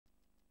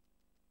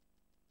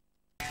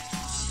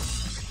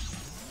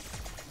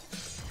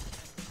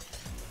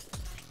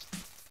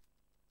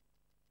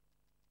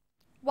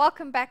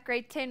Welcome back,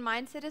 grade 10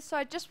 Mindsetters. So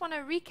I just want to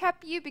recap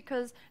you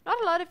because not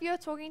a lot of you are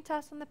talking to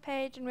us on the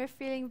page and we're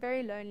feeling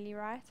very lonely,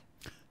 right?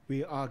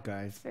 We are,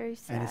 guys. Very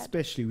sad. And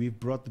especially we've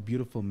brought the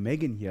beautiful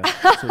Megan here.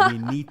 So we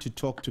need to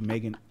talk to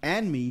Megan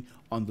and me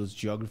on those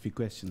geography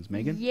questions.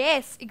 Megan?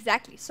 Yes,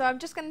 exactly. So I'm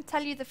just going to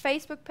tell you the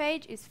Facebook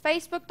page is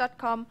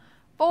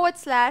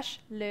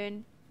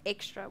facebook.com/learn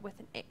extra with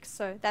an X.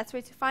 So that's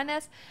where to find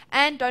us.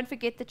 And don't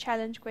forget the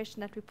challenge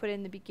question that we put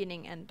in the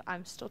beginning, and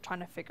I'm still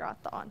trying to figure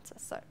out the answer.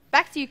 So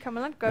back to you,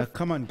 Kamalan. Go. Now,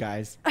 come on,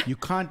 guys. You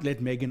can't let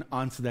Megan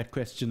answer that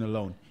question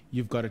alone.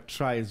 You've got to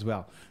try as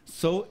well.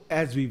 So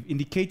as we've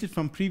indicated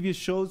from previous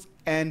shows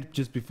and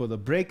just before the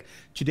break,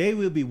 today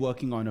we'll be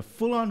working on a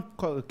full-on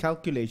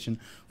calculation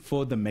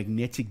for the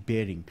magnetic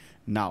bearing.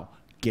 Now,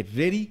 get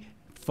ready,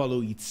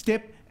 follow each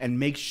step, and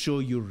make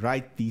sure you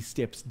write these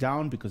steps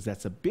down because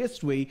that's the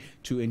best way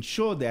to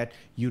ensure that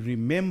you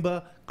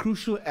remember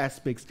crucial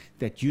aspects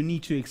that you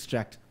need to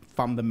extract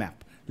from the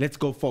map. Let's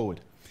go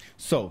forward.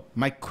 So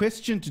my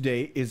question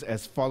today is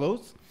as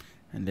follows,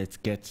 and let's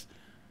get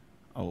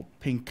our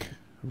pink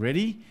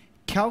ready.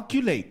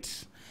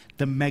 Calculate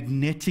the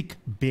magnetic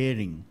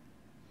bearing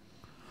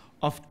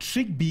of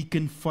trig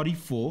beacon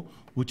 44,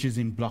 which is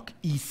in block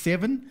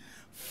E7,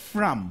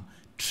 from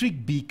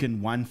trig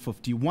beacon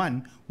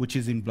 151, which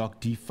is in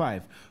block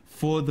D5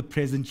 for the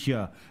present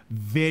here.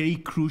 Very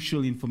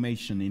crucial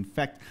information. In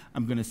fact,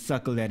 I'm going to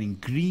circle that in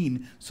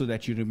green so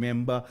that you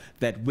remember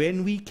that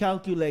when we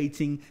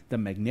calculating the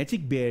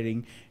magnetic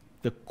bearing,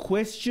 the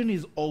question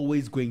is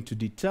always going to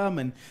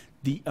determine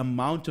the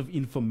amount of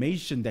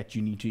information that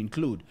you need to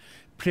include.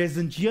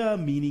 Present year,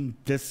 meaning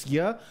this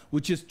year,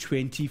 which is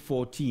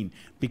 2014,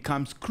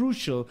 becomes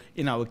crucial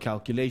in our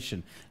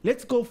calculation.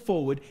 Let's go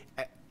forward,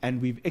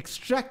 and we've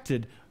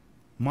extracted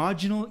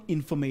marginal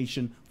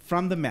information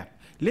from the map.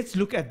 Let's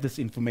look at this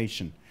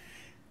information.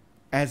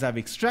 As I've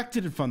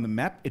extracted it from the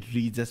map, it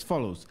reads as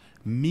follows.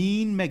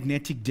 Mean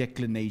magnetic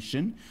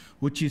declination,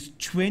 which is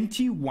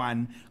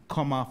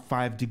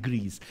 21,5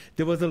 degrees.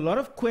 There was a lot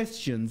of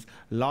questions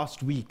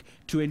last week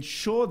to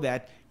ensure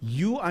that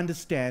you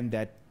understand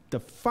that the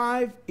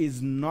 5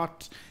 is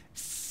not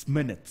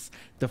minutes.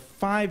 The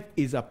 5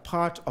 is a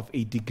part of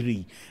a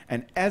degree.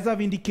 And as I've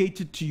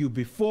indicated to you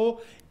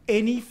before,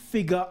 any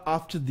figure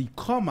after the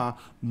comma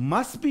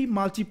must be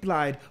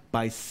multiplied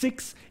by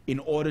 6 in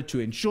order to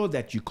ensure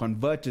that you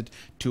convert it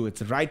to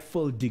its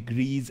rightful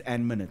degrees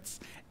and minutes.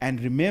 And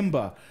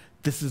remember,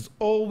 this is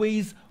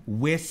always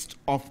west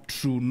of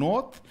true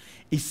north.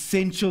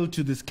 Essential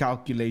to this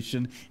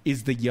calculation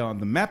is the year on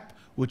the map,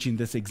 which in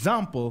this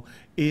example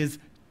is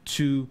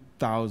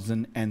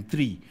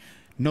 2003.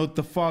 Note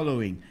the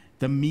following.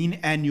 The mean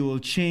annual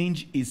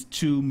change is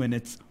 2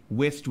 minutes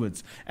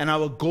westwards. And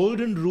our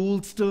golden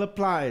rule still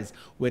applies.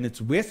 When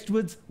it's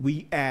westwards,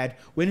 we add.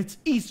 When it's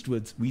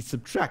eastwards, we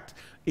subtract.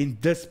 In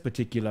this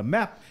particular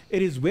map,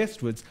 it is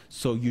westwards,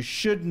 so you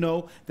should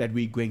know that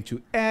we're going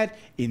to add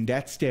in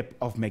that step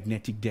of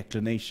magnetic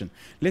declination.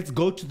 Let's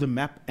go to the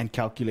map and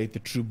calculate the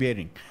true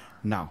bearing.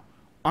 Now,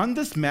 on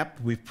this map,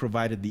 we've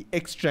provided the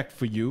extract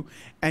for you,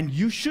 and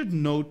you should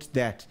note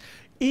that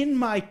in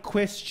my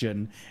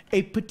question,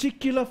 a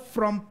particular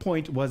from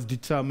point was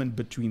determined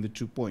between the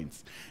 2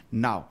 points.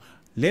 Now,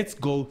 let's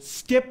go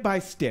step by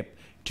step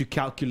to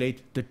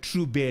calculate the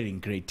true bearing,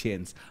 grade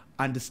 10s.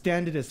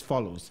 Understand it as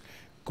follows.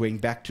 Going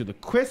back to the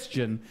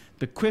question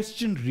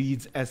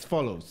reads as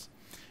follows.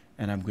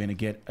 And I'm going to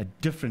get a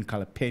different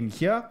color pen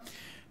here.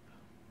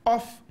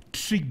 Of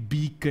trig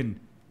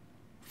beacon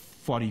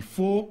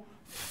 44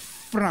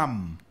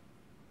 from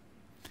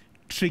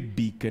trig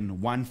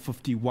beacon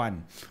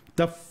 151.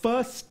 The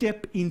first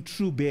step in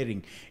true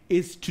bearing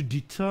is to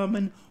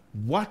determine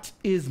what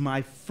is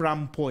my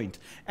from point.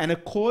 And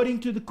according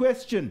to the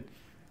question,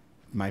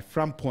 my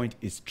from point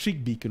is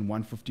trig beacon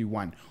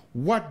 151.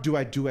 What do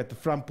I do at the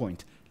from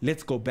point?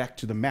 Let's go back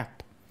to the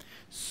map.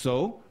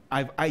 So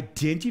I've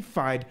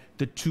identified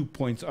the 2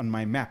 points on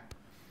my map.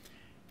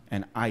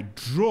 And I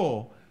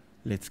draw,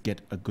 let's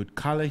get a good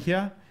color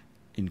here,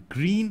 in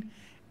green,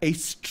 a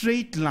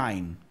straight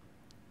line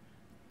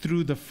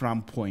through the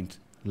from point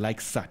like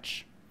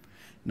such.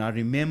 Now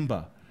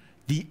remember,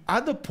 the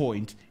other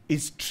point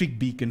is trig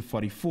beacon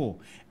 44.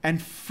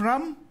 And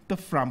from the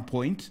from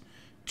point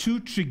to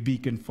trig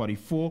beacon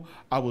 44,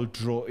 I will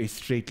draw a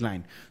straight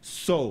line.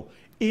 So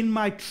in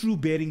my true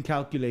bearing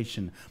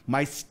calculation,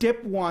 my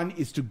step 1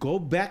 is to go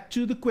back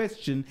to the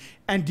question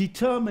and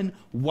determine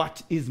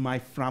what is my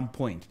from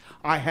point.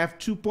 I have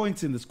 2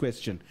 points in this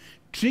question,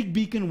 trig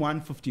beacon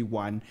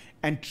 151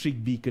 and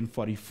trig beacon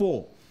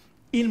 44.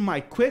 In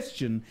my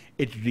question,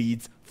 it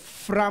reads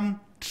from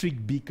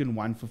trig beacon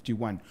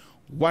 151.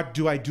 What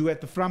do I do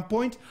at the from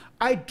point?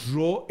 I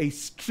draw a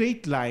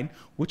straight line,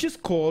 which is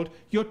called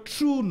your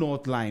true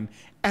north line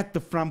at the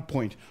from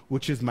point,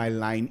 which is my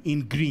line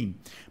in green.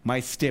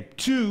 My step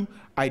 2,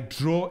 I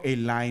draw a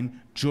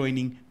line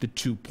joining the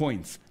 2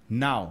 points.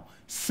 Now,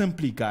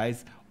 simply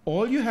guys,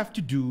 all you have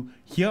to do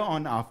here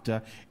on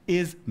after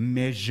is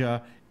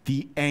measure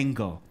the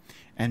angle.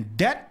 And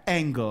that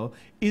angle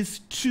is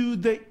to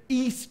the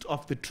east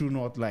of the true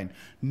north line.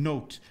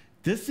 Note,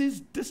 this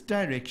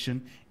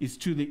direction is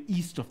to the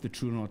east of the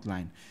true north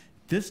line.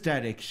 This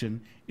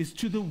direction is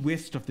to the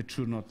west of the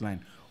true north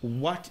line.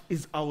 What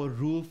is our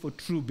rule for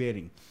true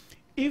bearing?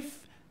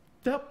 If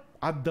the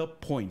other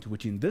point,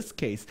 which in this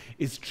case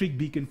is trig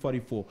beacon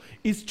 44,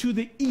 is to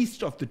the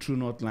east of the true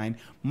north line,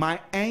 my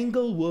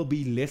angle will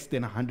be less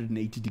than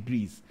 180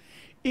 degrees.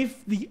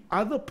 If the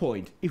other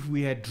point, if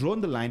we had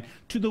drawn the line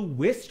to the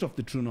west of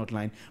the true north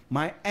line,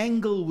 my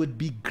angle would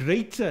be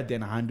greater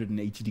than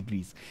 180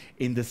 degrees.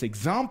 In this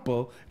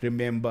example,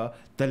 remember,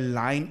 the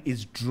line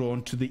is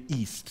drawn to the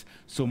east.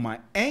 So my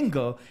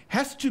angle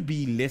has to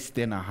be less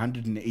than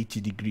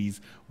 180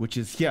 degrees, which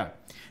is here.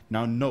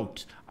 Now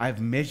note, I've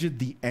measured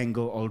the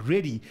angle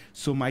already,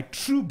 so my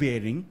true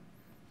bearing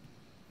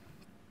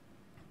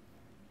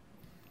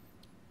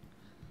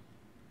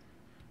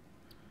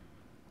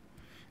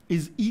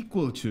is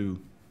equal to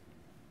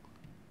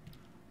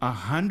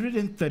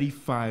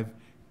 135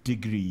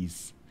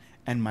 degrees,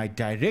 and my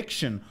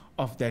direction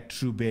of that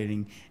true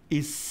bearing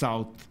is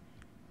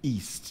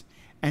southeast.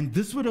 And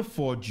this would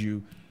afford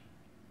you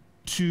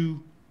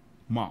 2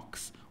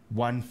 marks,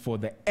 one for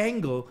the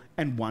angle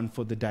and one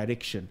for the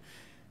direction.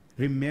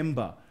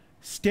 Remember,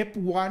 step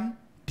 1,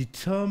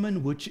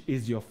 determine which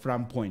is your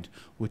from point,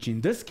 which in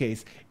this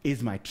case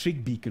is my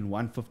trig beacon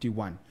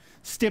 151.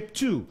 Step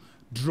 2,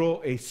 draw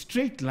a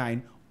straight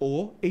line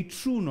or a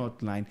true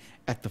north line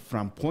at the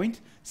from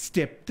point.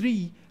 Step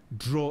 3,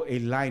 draw a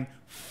line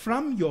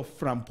from your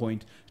from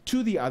point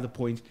to the other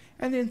point.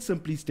 And then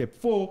simply step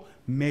 4,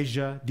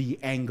 measure the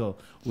angle,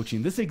 which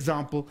in this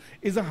example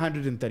is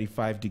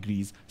 135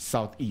 degrees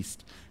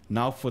southeast.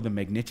 Now for the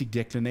magnetic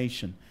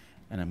declination.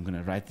 And I'm going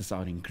to write this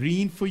out in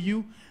green for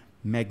you.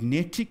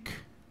 Magnetic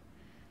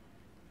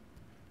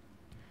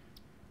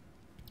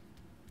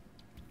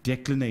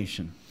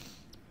declination.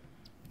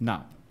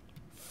 Now,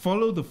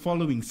 follow the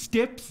following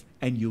steps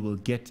and you will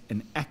get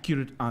an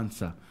accurate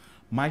answer.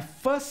 My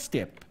first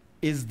step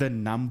is the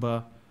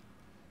number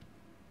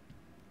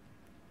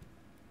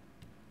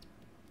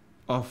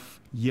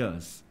of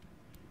years.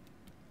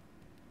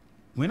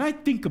 When I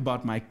think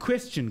about my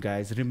question,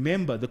 guys,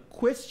 remember the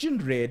question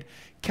read,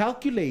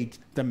 calculate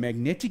the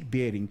magnetic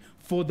bearing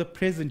for the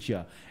present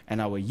year.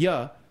 And our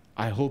year,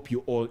 I hope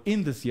you're all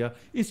in this year,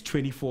 is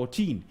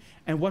 2014.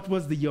 And what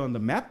was the year on the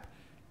map?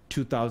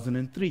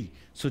 2003.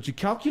 So to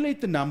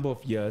calculate the number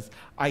of years,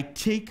 I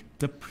take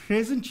the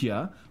present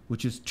year,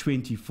 which is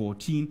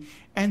 2014,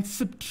 and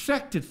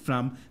subtract it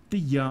from the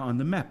year on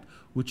the map,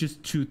 which is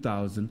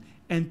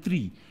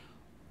 2003.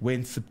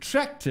 When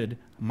subtracted,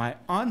 my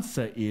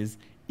answer is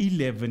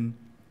 11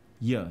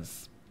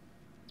 years.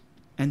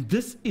 And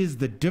this is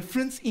the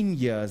difference in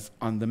years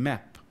on the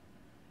map.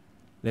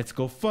 Let's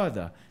go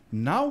further.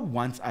 Now,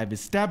 once I've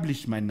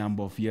established my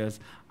number of years,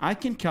 I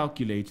can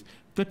calculate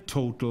the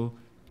total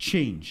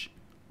change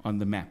on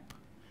the map.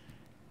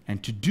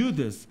 And to do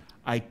this,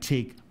 I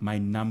take my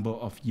number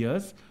of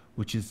years,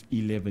 which is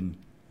 11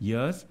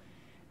 years,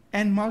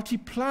 and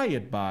multiply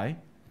it by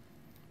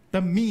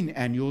the mean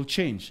annual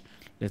change.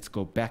 Let's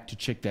go back to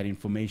check that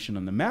information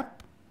on the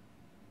map.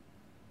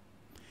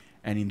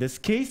 And in this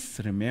case,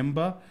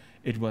 remember,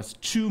 it was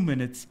 2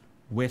 minutes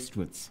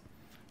westwards.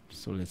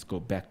 So let's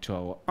go back to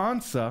our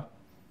answer.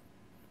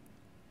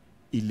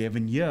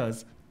 11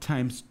 years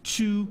times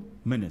 2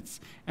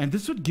 minutes. And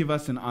this would give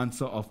us an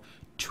answer of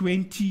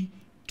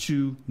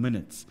 22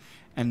 minutes.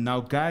 And now,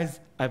 guys,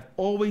 I've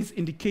always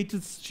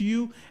indicated this to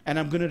you, and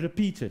I'm going to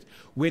repeat it.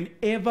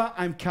 Whenever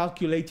I'm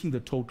calculating the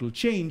total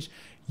change,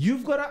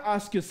 you've got to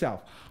ask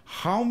yourself,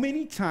 how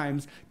many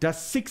times does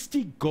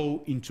 60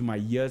 go into my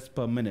years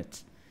per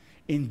minute?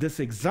 In this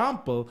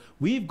example,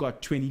 we've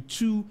got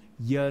 22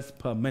 years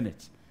per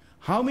minute.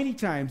 How many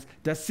times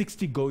does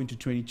 60 go into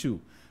 22?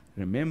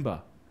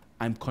 Remember,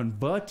 I'm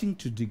converting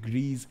to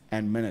degrees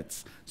and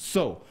minutes.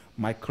 So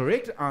my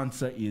correct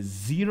answer is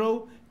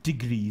 0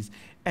 degrees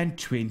and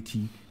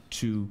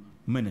 22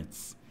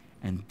 minutes.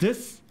 And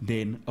this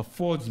then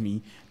affords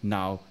me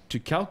now to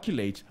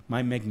calculate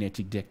my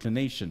magnetic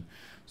declination.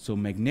 So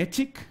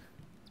magnetic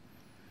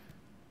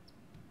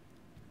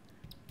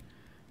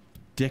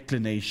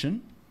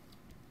declination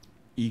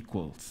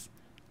equals.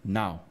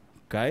 Now,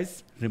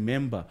 guys,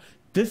 remember,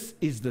 this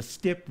is the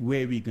step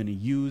where we're going to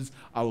use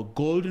our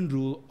golden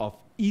rule of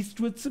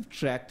eastwards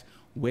subtract,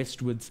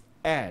 westwards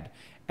add.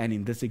 And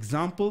in this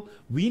example,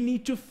 we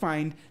need to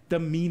find the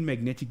mean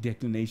magnetic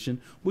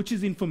declination, which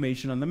is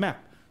information on the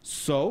map.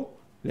 So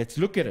let's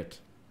look at it.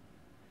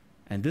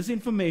 And this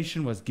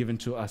information was given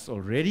to us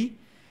already,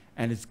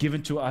 and it's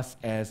given to us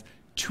as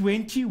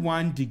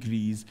 21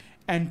 degrees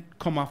and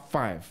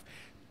 5.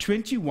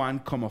 21,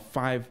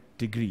 5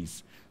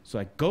 degrees. So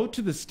I go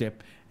to the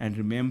step, and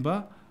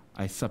remember,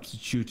 I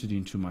substituted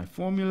into my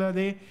formula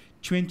there,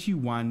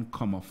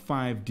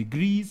 21,5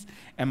 degrees.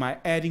 Am I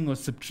adding or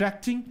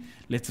subtracting?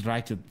 Let's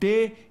write it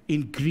there.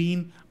 In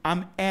green,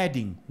 I'm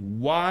adding.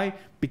 Why?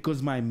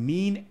 Because my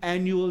mean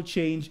annual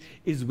change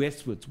is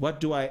westwards. What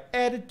do I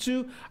add it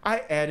to? I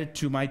add it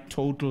to my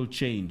total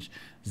change.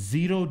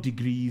 0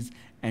 degrees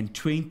and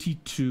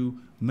 22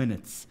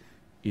 minutes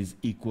is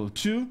equal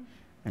to,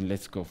 and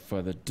let's go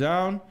further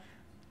down.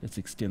 Let's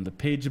extend the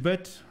page a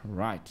bit.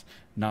 Right.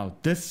 Now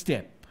this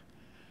step,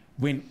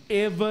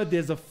 whenever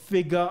there's a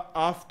figure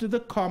after the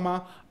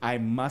comma, I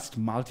must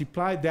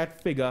multiply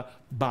that figure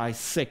by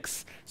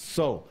 6.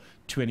 So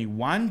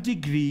 21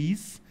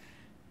 degrees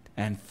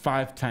and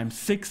 5 times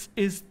 6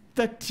 is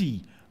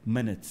 30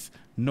 minutes.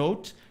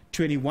 Note,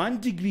 21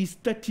 degrees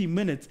 30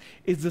 minutes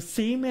is the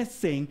same as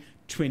saying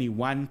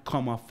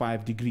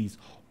 21,5 degrees.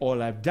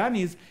 All I've done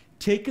is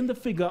taken the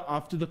figure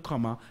after the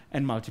comma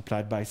and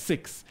multiplied by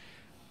 6,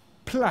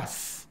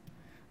 plus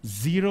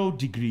 0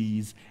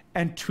 degrees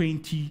and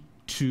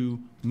 22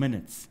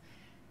 minutes.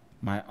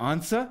 My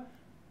answer,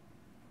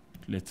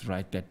 let's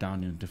write that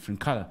down in a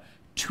different color.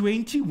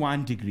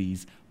 21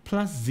 degrees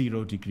plus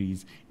 0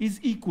 degrees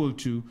is equal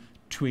to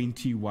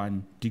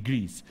 21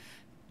 degrees.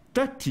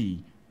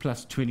 30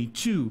 plus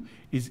 22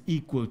 is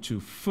equal to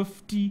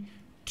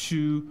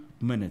 52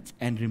 minutes.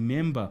 And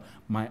remember,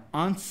 my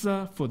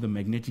answer for the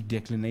magnetic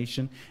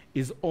declination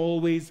is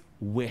always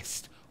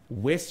west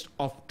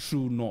of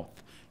true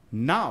north.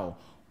 Now,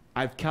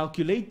 I've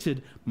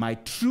calculated my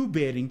true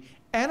bearing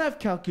and I've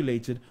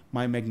calculated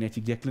my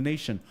magnetic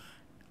declination.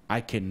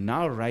 I can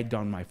now write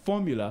down my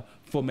formula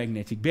for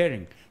magnetic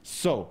bearing.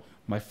 So,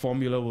 my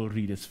formula will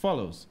read as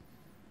follows.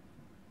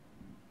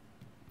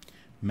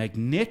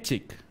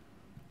 Magnetic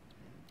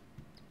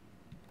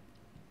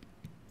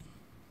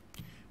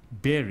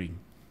bearing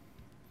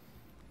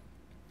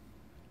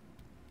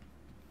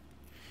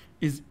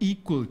is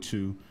equal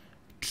to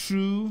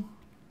true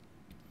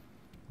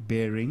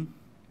bearing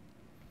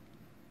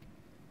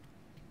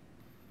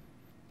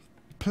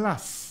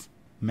plus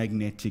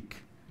magnetic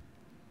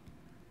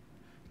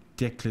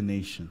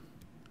declination.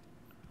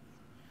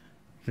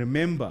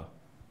 Remember,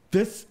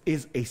 this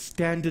is a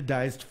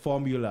standardized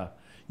formula.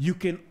 You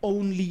can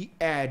only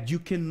add, you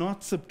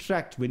cannot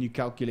subtract when you're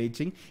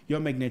calculating your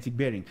magnetic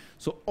bearing.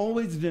 So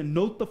always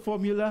note the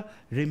formula,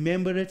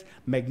 remember it.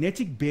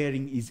 Magnetic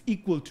bearing is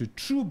equal to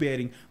true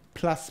bearing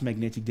plus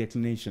magnetic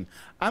declination.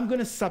 I'm going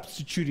to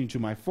substitute into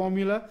my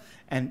formula,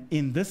 and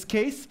in this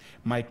case,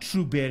 my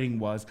true bearing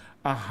was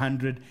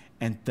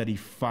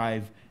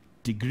 135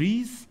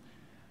 degrees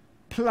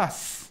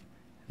plus,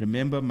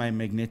 remember my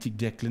magnetic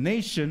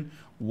declination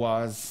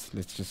was,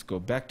 let's just go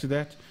back to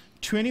that,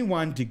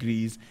 21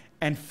 degrees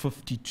and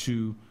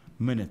 52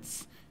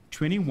 minutes.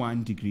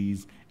 21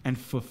 degrees and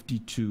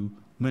 52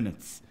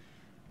 minutes.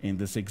 In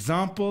this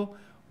example,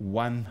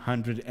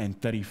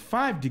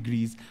 135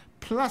 degrees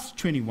plus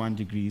 21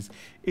 degrees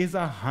is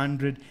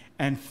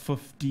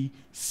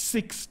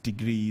 156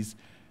 degrees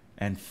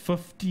and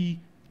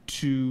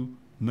 52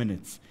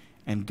 minutes.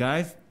 And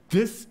guys,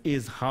 this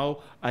is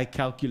how I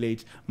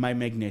calculate my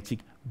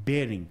magnetic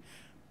bearing.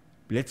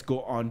 Let's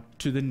go on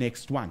to the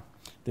next one.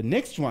 The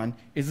next one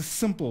is a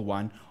simple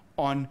one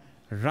on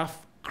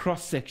rough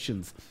cross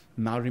sections.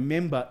 Now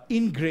remember,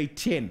 in grade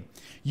 10,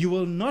 you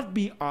will not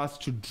be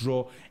asked to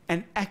draw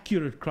an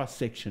accurate cross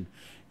section.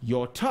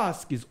 Your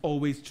task is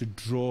always to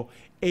draw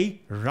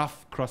a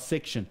rough cross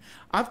section.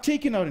 I've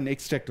taken out an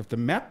extract of the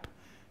map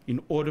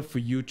in order for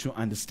you to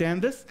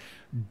understand this.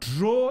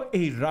 Draw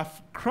a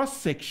rough cross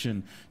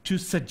section to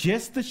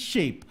suggest the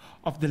shape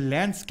of the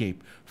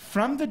landscape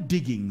from the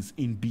diggings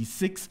in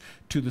B6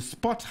 to the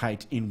spot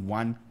height in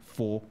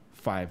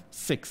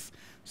 1456.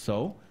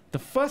 So the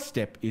first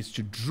step is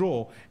to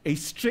draw a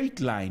straight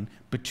line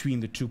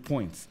between the 2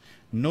 points.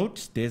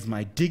 Note there's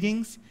my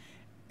diggings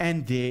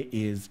and there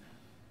is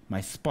my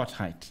spot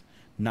height.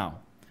 Now,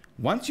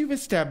 once you've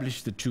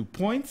established the 2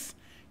 points,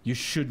 you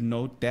should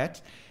note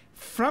that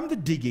from the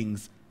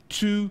diggings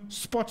to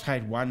spot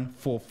height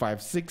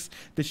 1456,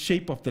 the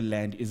shape of the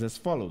land is as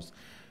follows.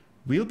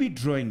 We'll be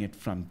drawing it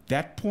from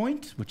that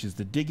point, which is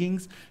the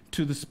diggings,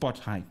 to the spot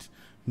height.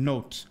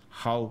 Note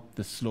how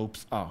the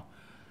slopes are.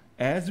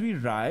 As we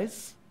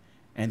rise,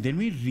 and then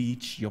we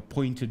reach your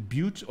pointed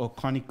butte or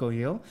conical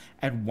hill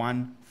at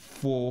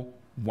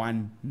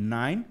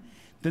 1419,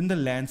 then the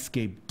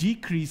landscape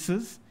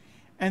decreases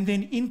and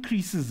then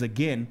increases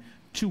again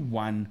to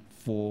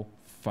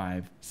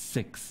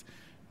 1456.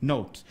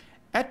 Note,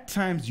 at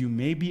times you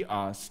may be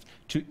asked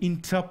to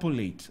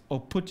interpolate or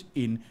put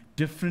in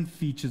different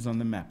features on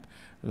the map.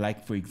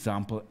 Like for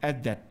example,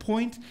 at that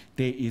point,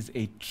 there is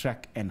a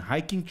track and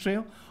hiking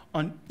trail.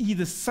 On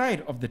either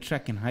side of the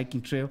track and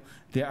hiking trail,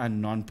 there are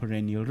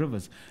non-perennial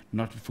rivers,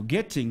 not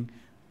forgetting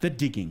the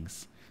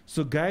diggings.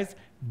 So guys,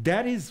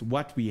 that is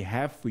what we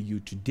have for you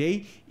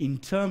today in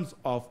terms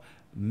of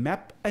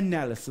map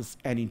analysis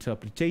and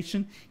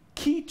interpretation.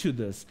 Key to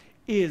this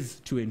is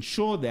to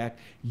ensure that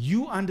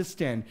you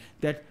understand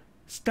that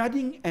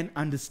studying and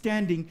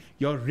understanding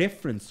your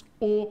reference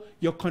or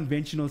your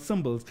conventional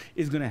symbols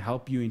is going to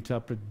help you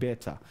interpret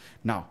better.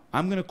 Now,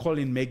 I'm going to call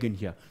in Megan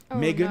here. Oh,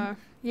 Megan, no.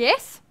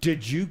 Yes?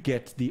 did you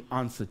get the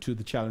answer to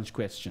the challenge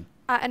question?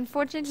 I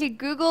unfortunately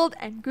Googled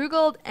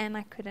and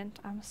I couldn't.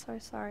 I'm so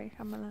sorry,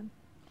 Kamalan.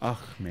 Ugh,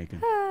 Megan.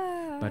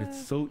 But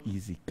it's so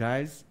easy.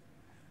 Guys,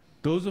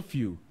 those of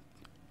you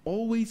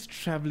always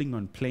traveling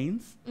on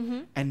planes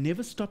and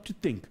never stop to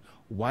think,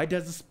 why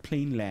does this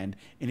plane land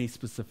in a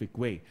specific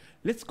way?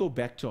 Let's go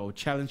back to our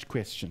challenge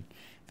question.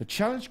 The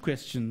challenge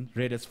question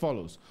read as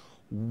follows.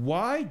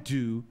 Why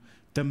do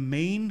the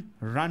main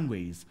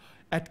runways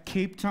at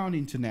Cape Town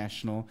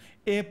International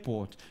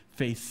Airport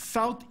face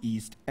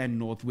southeast and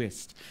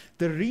northwest?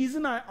 The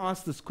reason I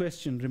asked this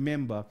question,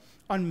 remember,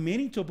 on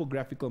many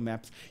topographical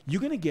maps,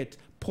 you're going to get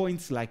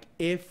points like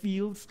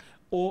airfields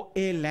or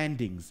air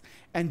landings.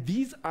 And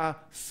these are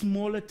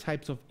smaller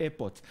types of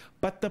airports,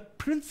 but the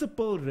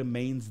principle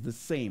remains the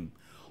same.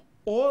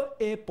 All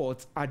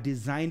airports are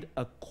designed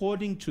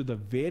according to the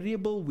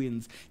variable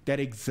winds that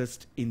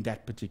exist in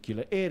that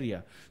particular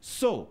area.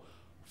 So,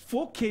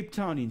 for Cape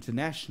Town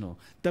International,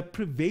 the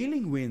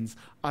prevailing winds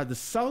are the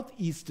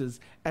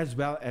southeasters as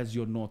well as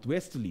your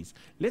northwesterlies.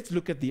 Let's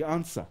look at the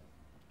answer.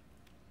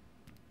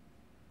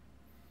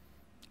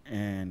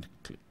 And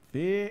click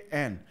there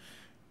and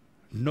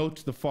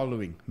note the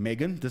following.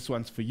 Megan, this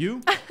one's for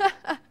you.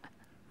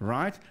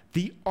 Right?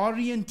 The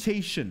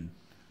orientation,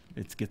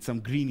 let's get some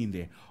green in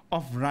there,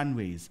 of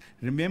runways.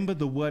 Remember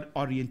the word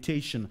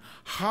orientation.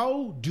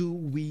 How do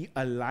we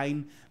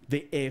align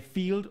the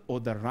airfield or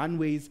the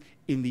runways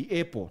in the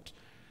airport?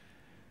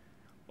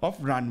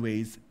 Of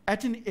runways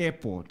at an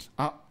airport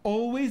are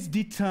always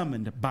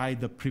determined by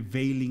the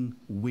prevailing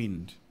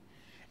wind.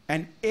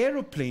 An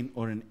aeroplane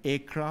or an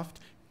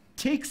aircraft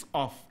takes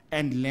off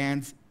and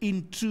lands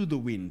into the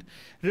wind.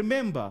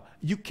 Remember,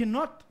 you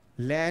cannot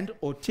land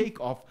or take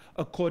off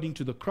according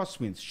to the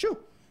crosswinds. Shoo!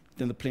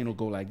 Then the plane will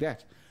go like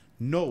that.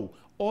 No,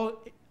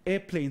 all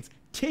airplanes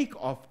take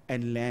off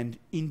and land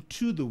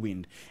into the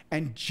wind.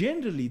 And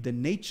generally, the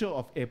nature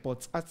of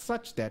airports are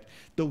such that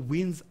the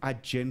winds are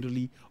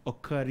generally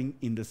occurring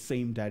in the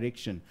same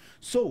direction.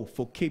 So,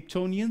 for Cape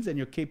Townians and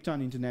your Cape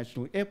Town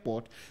International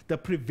Airport, the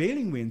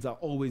prevailing winds are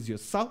always your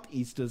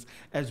southeasters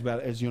as well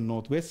as your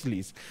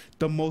northwesterlies.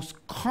 The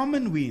most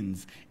common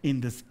winds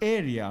in this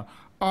area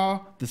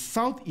are the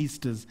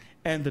southeasters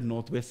and the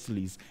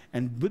northwesterlies.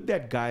 And with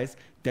that, guys,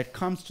 that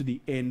comes to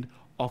the end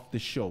of the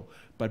show.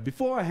 But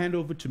before I hand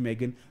over to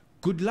Megan,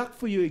 good luck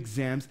for your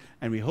exams,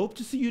 and we hope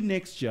to see you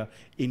next year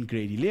in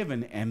grade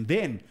 11 and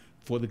then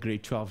for the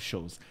grade 12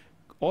 shows.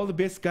 All the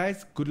best,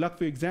 guys. Good luck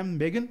for your exam.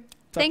 Megan,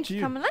 it's up Thank to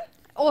you, you. Kamalan.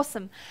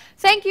 Awesome.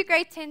 Thank you,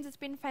 grade 10s. It's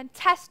been a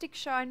fantastic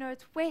show. I know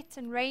it's wet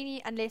and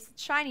rainy unless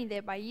it's shiny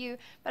there by you,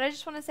 but I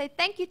just want to say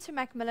thank you to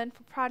Macmillan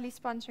for proudly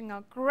sponsoring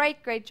our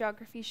great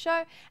geography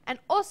show and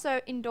also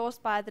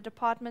endorsed by the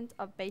Department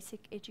of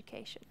Basic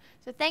Education.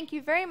 So thank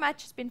you very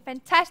much. It's been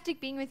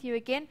fantastic being with you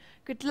again.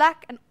 Good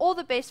luck and all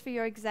the best for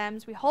your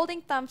exams. We're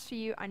holding thumbs for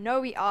you. I know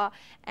we are,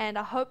 and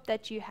I hope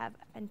that you have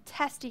a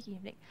fantastic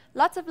evening.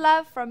 Lots of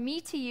love from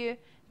me to you.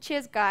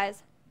 Cheers,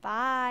 guys.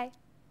 Bye.